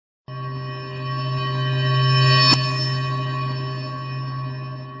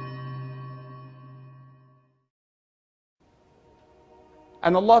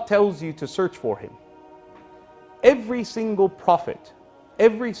And Allah tells you to search for Him. Every single prophet,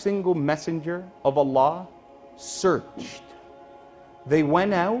 every single messenger of Allah searched. They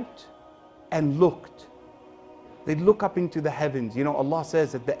went out and looked. They'd look up into the heavens. You know, Allah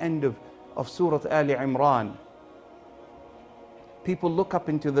says at the end of Surah Ali Imran, people look up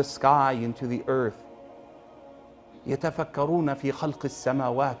into the sky, into the earth. يتفكرون في خلق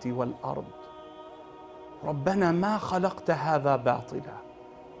السماوات والأرض ربنا ما خلقت هذا باطلا.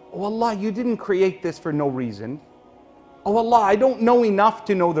 Oh Allah, you didn't create this for no reason. Oh Allah, I don't know enough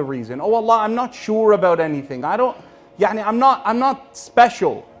to know the reason. Oh Allah, I'm not sure about anything. I'm not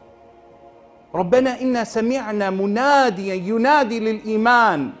special. ربنا إنا سمعنا مناديا ينادي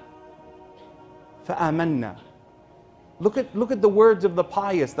للإيمان فآمنا. Look at the words of the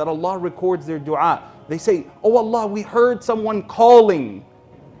pious that Allah records their dua. They say, oh Allah, we heard someone calling.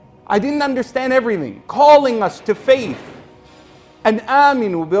 I didn't understand everything. Calling us to faith. And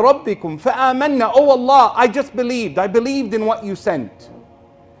aminu bi rabbikum fa'amanna. Oh Allah, I just believed. I believed in what you sent.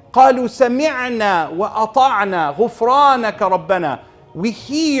 قالوا سمعنا وأطعنا غفرانك ربنا. We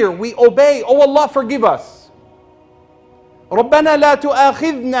hear, we obey. Oh Allah, forgive us. ربنا لا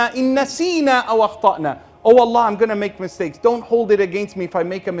تؤاخذنا إن نسينا أو أخطأنا. Oh Allah, I'm going to make mistakes. Don't hold it against me if I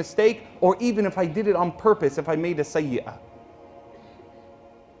make a mistake, or even if I did it on purpose, if I made a sayyi'ah.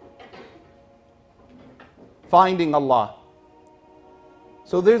 Finding Allah.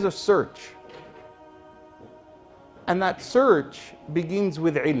 So there's a search. And that search begins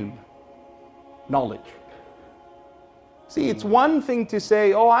with ilm, knowledge. See, it's one thing to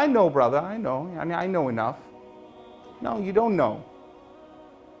say, oh, I know, brother, I know. I know enough. No, you don't know.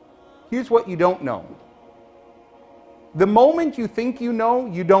 Here's what you don't know. The moment you think you know,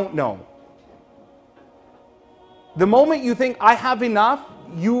 you don't know. The moment you think, I have enough,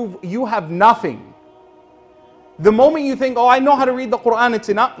 you have nothing. The moment you think, oh, I know how to read the Quran, it's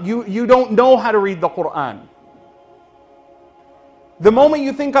enough, you don't know how to read the Quran. The moment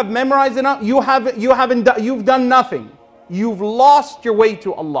you think I've memorized enough, you've done nothing. You've lost your way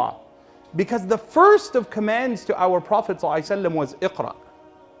to Allah. Because the first of commands to our Prophet ﷺ was Iqra.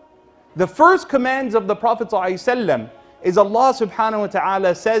 The first commands of the Prophet ﷺ is Allah subhanahu wa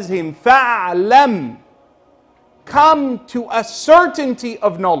ta'ala says him, فَعْلَمْ. Come to a certainty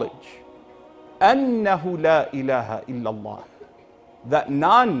of knowledge. أَنَّهُ لَا إِلَهَ إِلَّا اللَّهِ. That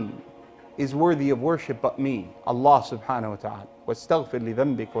none is worthy of worship but me, Allah subhanahu wa ta'ala. وَاسْتَغْفِرْ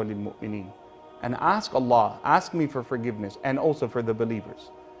لِذَنْبِكَ وَلِلْمُؤْمِنِينَ. And ask Allah, ask me for forgiveness, and also for the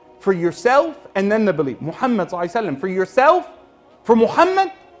believers. For yourself, and then the believers. Muhammad sallallahu alaihi wasallam, for yourself, for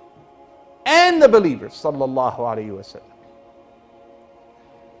Muhammad, and the believers sallallahu alaihi wasallam.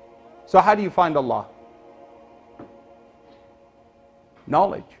 So how do you find Allah?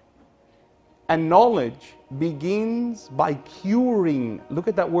 Knowledge. And knowledge begins by curing, look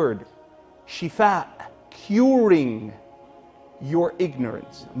at that word, shifa, curing your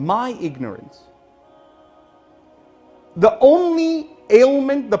ignorance, my ignorance. The only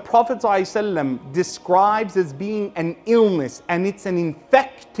ailment the Prophet ﷺ describes as being an illness, and it's an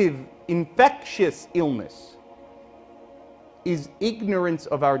infectious illness, is ignorance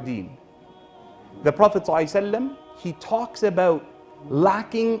of our deen. The Prophet ﷺ, he talks about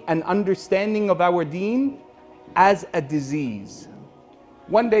lacking an understanding of our deen as a disease.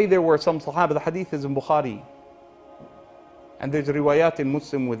 One day there were some Sahaba, the hadith is in Bukhari, and there's riwayat in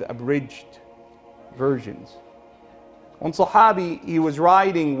Muslim with abridged versions. One Sahabi, he was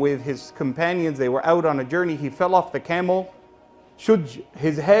riding with his companions, they were out on a journey, he fell off the camel,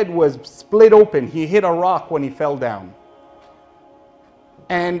 his head was split open, he hit a rock when he fell down.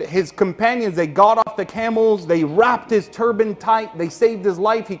 And his companions, they got off the camels, they wrapped his turban tight, they saved his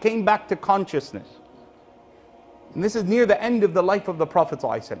life, he came back to consciousness. And this is near the end of the life of the Prophet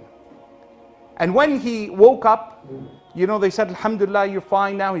ﷺ. And when he woke up, you know, they said, Alhamdulillah, you're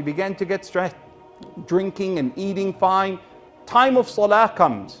fine now. He began to get stressed, drinking and eating fine. Time of salah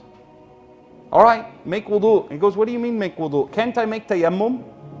comes. All right, make wudu. He goes, what do you mean make wudu? Can't I make tayammum?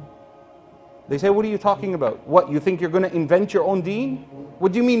 They say, what are you talking about? What, you think you're going to invent your own deen?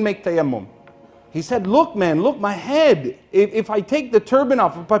 What do you mean make tayammum? He said, look man, look my head. If I take the turban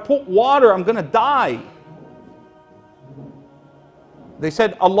off, if I put water, I'm going to die. They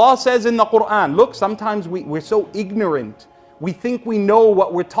said, Allah says in the Quran, look, sometimes we're so ignorant. We think we know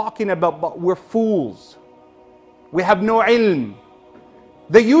what we're talking about, but we're fools. We have no ilm.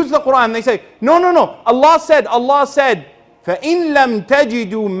 They use the Quran, they say, no. Allah said, فَإِن لَمْ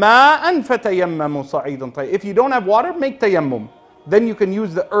تَجِدُوا مَاءً فَتَيَمَّمُوا صَعِيدًا طَيِّبًا. If you don't have water, make tayammum. Then you can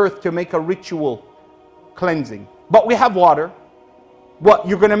use the earth to make a ritual cleansing. But we have water. What,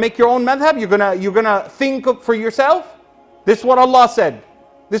 you're going to make your own madhab? You're going to think for yourself? This is what Allah said.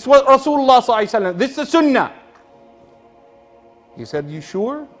 This is what Rasulullah sallallahu alaihi wasallam, this is the sunnah. He said, you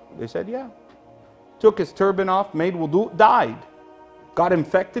sure? They said, yeah. Took his turban off, made wudu, died. Got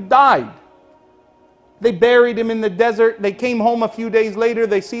infected, died. They buried him in the desert. They came home a few days later.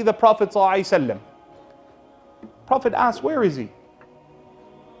 They see the Prophet ﷺ. Prophet asked, where is he?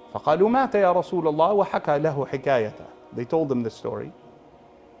 فقالوا مات يا رسول الله وحكى له حكايته. They told him the story.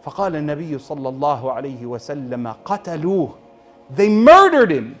 فقال النبي صلى الله عليه وسلم قتلوه. They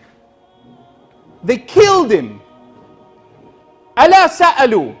murdered him. They killed him. ألا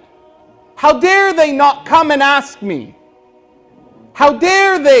سألوا. How dare they not come and ask me? How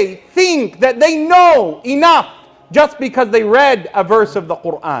dare they think that they know enough just because they read a verse of the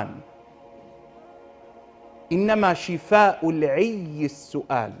Quran? إنما شفاء العي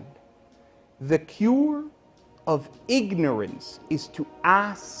السؤال. The cure of ignorance is to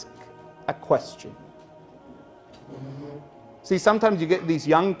ask a question. See, sometimes you get these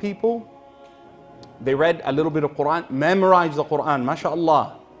young people, they read a little bit of Quran, memorize the Quran,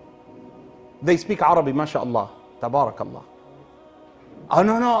 mashallah. They speak Arabic, mashallah, tabarakallah. Oh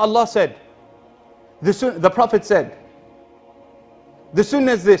no, Allah said, the Prophet said, the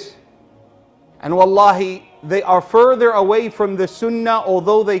sunnah is this. And wallahi, they are further away from the sunnah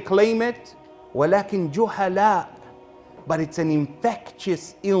although they claim it. وَلَكِنْ جُهَلَاء. But it's an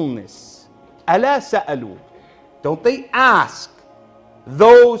infectious illness. أَلَا سَأَلُوا. Don't they ask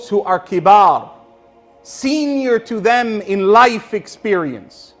those who are kibar, senior to them in life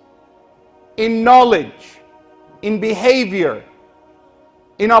experience, in knowledge, in behavior,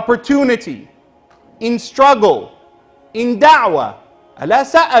 in opportunity, in struggle, in da'wah. أَلَا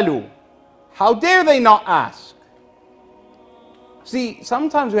سَأَلُوا. How dare they not ask? See,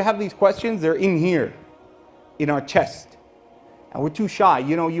 sometimes we have these questions, they're in here, in our chest. And we're too shy.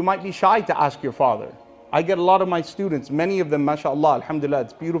 You know, you might be shy to ask your father. I get a lot of my students, many of them, mashallah, alhamdulillah,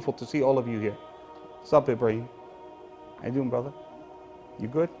 it's beautiful to see all of you here. What's up, Ibrahim? How you doing, brother? You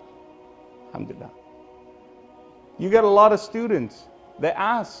good? Alhamdulillah. You get a lot of students, they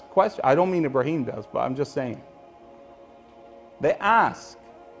ask questions. I don't mean Ibrahim does, but I'm just saying. They ask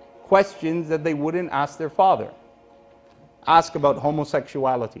questions that they wouldn't ask their father. Ask about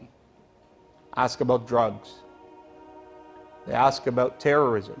homosexuality. Ask about drugs. They ask about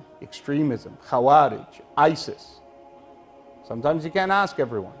terrorism, extremism, Khawarij, ISIS. Sometimes you can't ask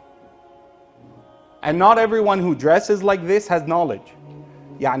everyone. And not everyone who dresses like this has knowledge.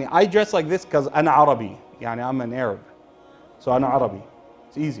 Yani, I dress like this because أنا عربي. Yani, I'm an Arab. So أنا عربي.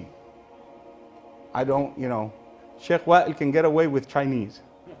 It's easy. I don't, you know, Sheikh Wa'il can get away with Chinese.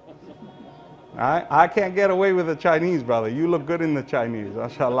 I can't get away with the Chinese, brother. You look good in the Chinese,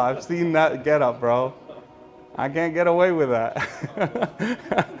 mashallah. I've seen that get up, bro. I can't get away with that.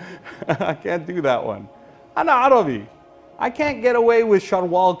 I can't do that one. Ana Arabi. I can't get away with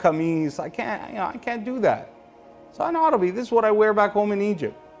sharwal kameez. I can't do that. So Ana Arabi, this is what I wear back home in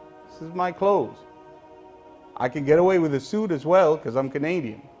Egypt. This is my clothes. I can get away with a suit as well because I'm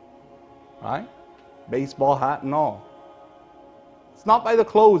Canadian, right? Baseball hat and all. It's not by the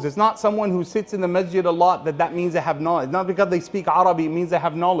clothes. It's not someone who sits in the masjid a lot that means they have knowledge. It's not because they speak Arabic, it means they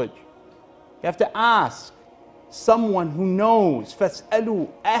have knowledge. You have to ask someone who knows. فَاسْأَلُوا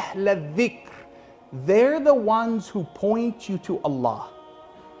أَهْلَ الذِّكْرِ. They're the ones who point you to Allah.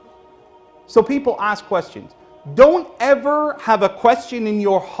 So people ask questions. Don't ever have a question in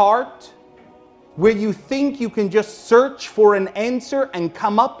your heart where you think you can just search for an answer and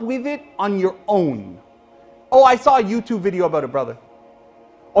come up with it on your own. Oh, I saw a YouTube video about it, brother.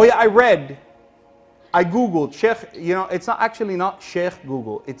 Oh yeah, I Googled Sheikh, you know, it's not actually not Sheikh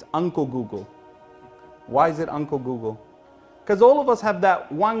Google, it's Uncle Google. Why is it Uncle Google? Because all of us have that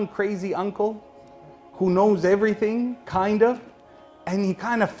one crazy uncle who knows everything, kind of, and he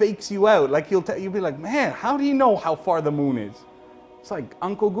kind of fakes you out. Like you'll be like, man, how do you know how far the moon is? It's like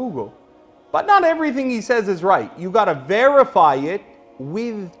Uncle Google. But not everything he says is right. You got to verify it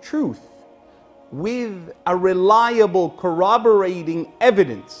with truth, with a reliable corroborating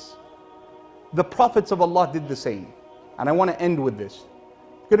evidence. The prophets of Allah did the same. And I want to end with this.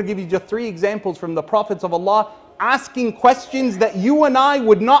 I'm going to give you just 3 examples from the prophets of Allah asking questions that you and I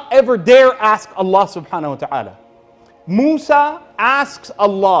would not ever dare ask Allah subhanahu wa ta'ala. Musa asks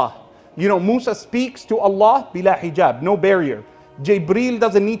Allah. You know, Musa speaks to Allah bila hijab, no barrier. Jibreel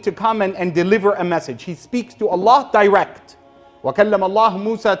doesn't need to come and deliver a message. He speaks to Allah direct. وَكَلَّمَ اللَّهُ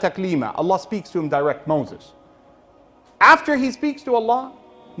مُوسَى تَكْلِيمًا. Allah speaks to him direct, Moses. After he speaks to Allah,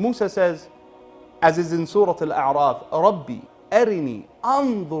 Musa says, as is in Surah Al-A'raf, رَبِّي أَرِنِي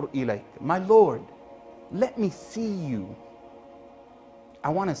أَنظُرْ إِلَيْكَ. My Lord, let me see you. I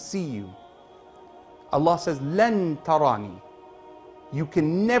want to see you. Allah says, لَن تَرَانِي. You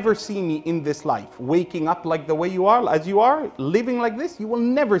can never see me in this life. Waking up like the way you are, as you are, living like this, you will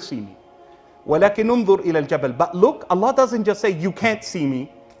never see me. وَلَكِنْ انظُرْ إِلَى الْجَبَلِ. But look, Allah doesn't just say, you can't see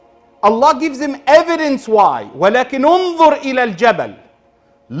me. Allah gives him evidence why. وَلَكِنْ انظُرْ إِلَى الْجَبَلِ.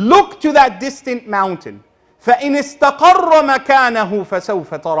 Look to that distant mountain. فَإِنِ اسْتَقَرَّ مَكَانَهُ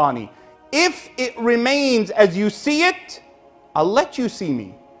فَسَوْفَ تَرَانِي. If it remains as you see it, I'll let you see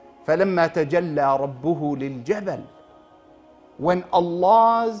me. فَلَمَّا تَجَلَّى رَبُّهُ لِلْجَبَلِ. When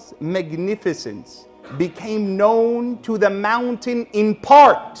Allah's magnificence became known to the mountain in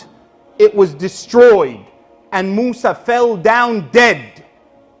part, it was destroyed and Musa fell down dead.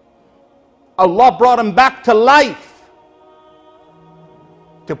 Allah brought him back to life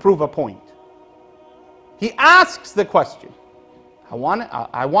to prove a point. He asks the question. I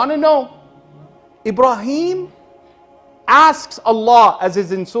want to know. Ibrahim asks Allah, as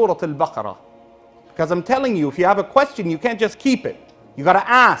is in Surah Al-Baqarah. Because I'm telling you, if you have a question, you can't just keep it. You got to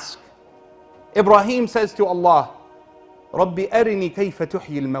ask. Ibrahim says to Allah, Rabbi arini kayfa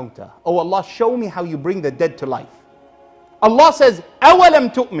tuhyi al-mawta. Oh Allah, show me how you bring the dead to life. Allah says,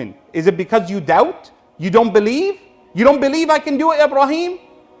 awalam tu'min. Is it because you doubt? You don't believe? You don't believe I can do it, Ibrahim?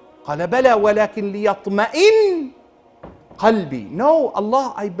 قال بلى ولكن ليطمئن قلبي. No,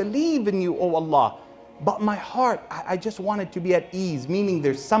 Allah, I believe in you, oh Allah. But my heart, I just want it to be at ease, meaning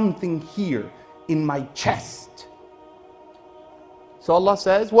there's something here in my chest. So Allah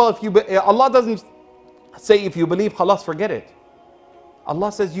says, well, Allah doesn't say if you believe, khalas, forget it.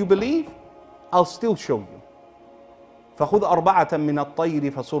 Allah says, you believe, I'll still show you. فَخُذْ أَرْبَعَةً مِّنَ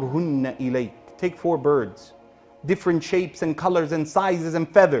الطَّيْرِ فَصُرْهُنَّ إِلَيْكَ. Take 4 birds, different shapes and colors and sizes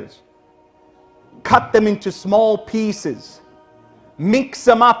and feathers. Cut them into small pieces. Mix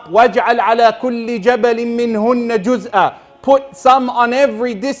them up. وَاجْعَلْ عَلَى كُلِّ جَبَلٍ مِّنْهُنَّ جُزْءًا. Put some on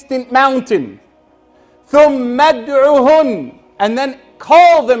every distant mountain. ثُمَّ ادْعُهُنْ. And then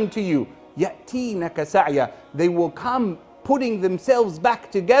call them to you. يَأْتِينَكَ سَعْيًا. They will come putting themselves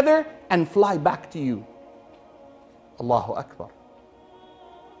back together and fly back to you. Allahu Akbar.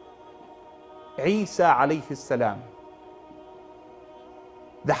 Isa alayhi salam.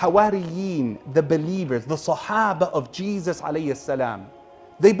 The Hawariyin, the believers, the Sahaba of Jesus alayhi salam.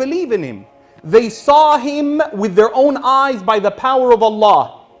 They believe in him. They saw him with their own eyes by the power of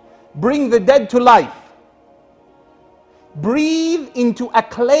Allah. Bring the dead to life. Breathe into a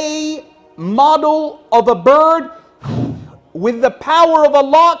clay model of a bird with the power of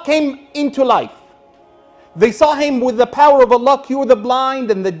Allah came into life. They saw him with the power of Allah cure the blind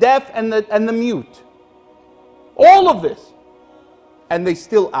and the deaf and the mute. All of this. And they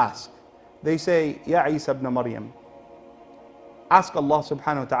still ask. They say, Ya Isa ibn Maryam, ask Allah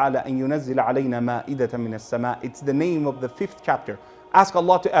subhanahu wa ta'ala an yunazzil alayna ma'idatan min as-sama'. It's the name of the 5th chapter. Ask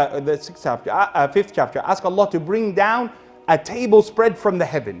Allah to, the 6th chapter, 5th chapter. Ask Allah to bring down a table spread from the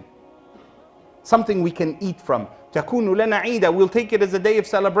heaven. Something we can eat from. Takunu lana 'ida. We'll take it as a day of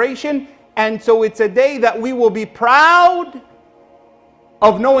celebration. And so it's a day that we will be proud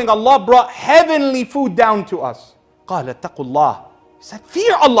of knowing Allah brought heavenly food down to us. قال اتقوا الله. He said,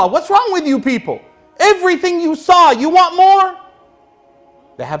 fear Allah. What's wrong with you people? Everything you saw, you want more?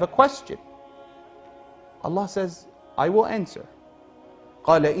 They have a question. Allah says, I will answer.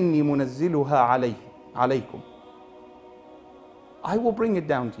 قال إني منزلها عليكم. I will bring it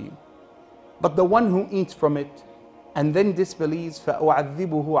down to you. But the one who eats from it and then disbelieves,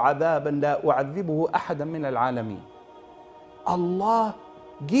 فَأُعَذِّبُهُ عَذَابًا لَا أُعَذِّبُهُ أَحَدًا مِنَ الْعَالَمِينَ. Allah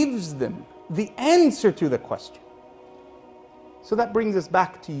gives them the answer to the question. So that brings us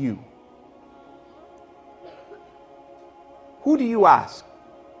back to you. Who do you ask?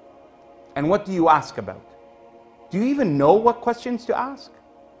 And what do you ask about? Do you even know what questions to ask?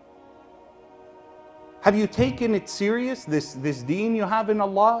 Have you taken it serious, this deen you have in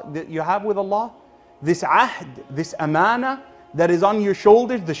Allah, that you have with Allah? This ahd, this amana that is on your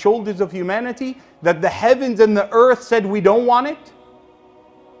shoulders, the shoulders of humanity, that the heavens and the earth said we don't want it?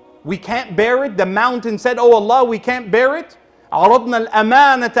 We can't bear it. The mountain said, oh Allah, we can't bear it. عرضنا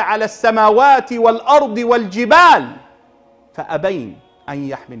الأمانة على السماوات والأرض والجبال فأبين أن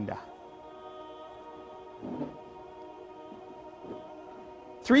يحملنها.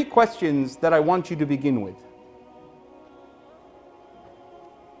 3 questions that I want you to begin with.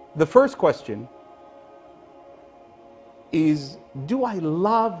 The first question is, do I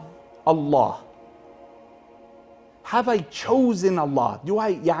love Allah? Have I chosen Allah?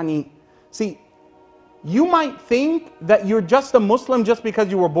 See, you might think that you're just a Muslim just because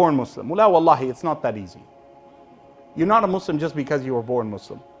you were born Muslim. Wala wallahi, it's not that easy. You're not a Muslim just because you were born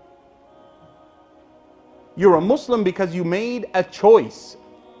Muslim. You're a Muslim because you made a choice.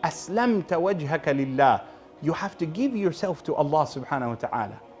 أسلمت وجهك لله. You have to give yourself to Allah subhanahu wa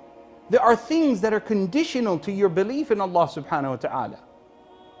ta'ala. There are things that are conditional to your belief in Allah subhanahu wa ta'ala.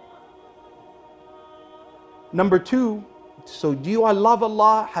 Number two, so do I love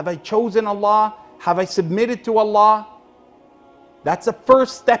Allah? Have I chosen Allah? Have I submitted to Allah? That's the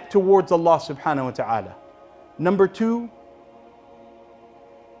first step towards Allah subhanahu wa ta'ala. Number two,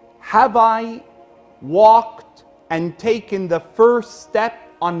 have I walked and taken the first step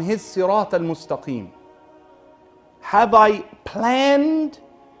on His Sirat al-Mustaqim? Have I planned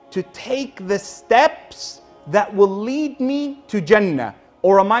to take the steps that will lead me to Jannah?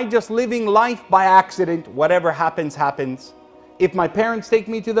 Or am I just living life by accident? Whatever happens, happens. If my parents take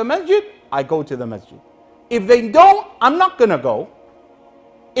me to the masjid, I go to the masjid. If they don't, I'm not gonna go.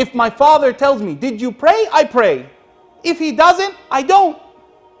 If my father tells me, did you pray? I pray. If he doesn't, I don't.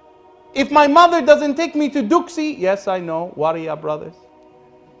 If my mother doesn't take me to Duxi, yes, I know, Wariya brothers.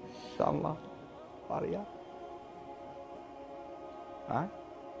 Inshallah, Wariya. Right?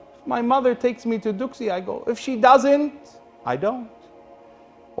 If my mother takes me to Duxi, I go. If she doesn't, I don't.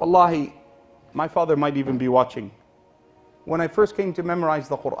 Wallahi, my father might even be watching. When I first came to memorize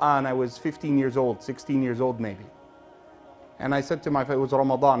the Quran, I was 15 years old, 16 years old maybe. And I said to my father, it was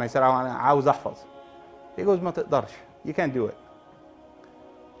Ramadan, I said, I was ahfaz. He goes, ma taqdarsh, you can't do it.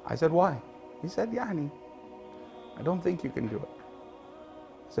 I said, why? He said, yani, I don't think you can do it.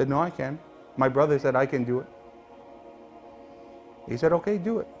 I said, no, I can. My brother said, I can do it. He said, okay,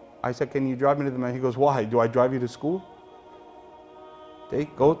 do it. I said, can you drive me to the masjid? He goes, why? Do I drive you to school?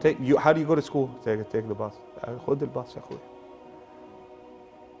 How do you go to school? Take the bus. خد الباص يا أخوي.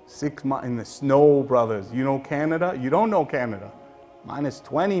 6 months in the snow, brothers. You know Canada? You don't know Canada.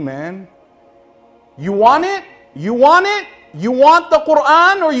 -20, man. You want it? You want it? You want the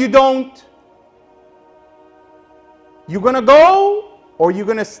Quran or you don't? You gonna go or you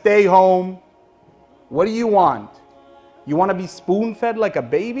gonna stay home? What do you want? You want to be spoon-fed like a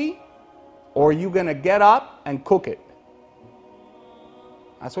baby? Or are you gonna get up and cook it?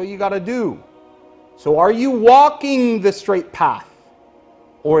 That's what you gotta do. So are you walking the straight path?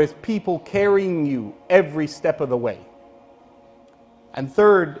 Or is people carrying you every step of the way? And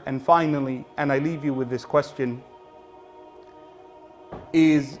third and finally, and I leave you with this question,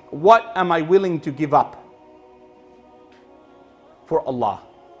 is what am I willing to give up for Allah?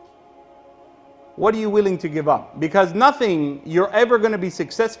 What are you willing to give up? Because nothing you're ever going to be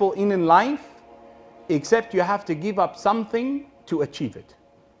successful in life except you have to give up something to achieve it.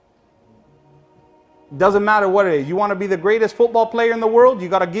 Doesn't matter what it is. You want to be the greatest football player in the world, you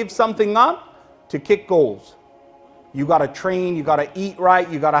got to give something up to kick goals. You got to train, you got to eat right,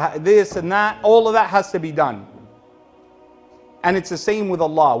 you got to this and that. All of that has to be done. And it's the same with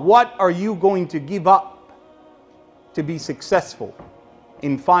Allah. What are you going to give up to be successful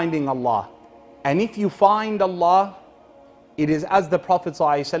in finding Allah? And if you find Allah, it is as the Prophet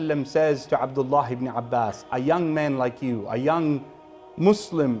ﷺ says to Abdullah ibn Abbas, a young man like you, a young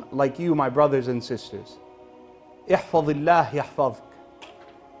Muslim like you, my brothers and sisters. Ihfadillah yahfadk.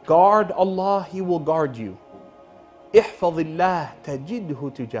 Guard Allah, He will guard you. Ihfadillah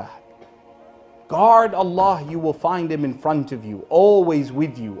tajidhu tujahak. Guard Allah, you will find Him in front of you, always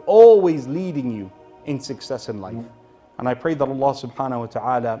with you, always leading you in success in life. And I pray that Allah subhanahu wa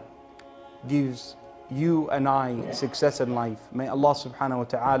ta'ala gives you and I success in life. May Allah subhanahu wa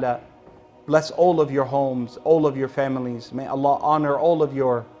ta'ala bless all of your homes, all of your families. May Allah honor all of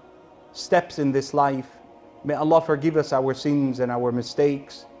your steps in this life. May Allah forgive us our sins and our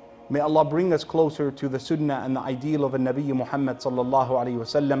mistakes. May Allah bring us closer to the sunnah and the ideal of the Nabi Muhammad sallallahu alayhi wa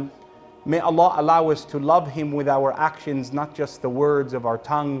sallam. May Allah allow us to love Him with our actions, not just the words of our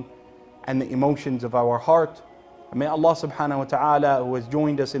tongue and the emotions of our heart. And may Allah subhanahu wa ta'ala, who has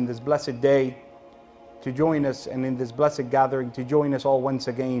joined us in this blessed day, to join us and in this blessed gathering, to join us all once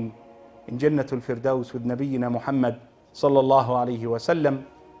again in Jannatul Firdaus with Nabiyyina Muhammad sallallahu alayhi wa sallam.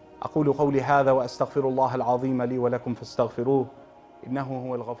 أقول قولي هذا وأستغفر الله العظيم لي ولكم فاستغفروه إنه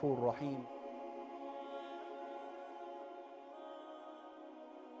هو الغفور الرحيم.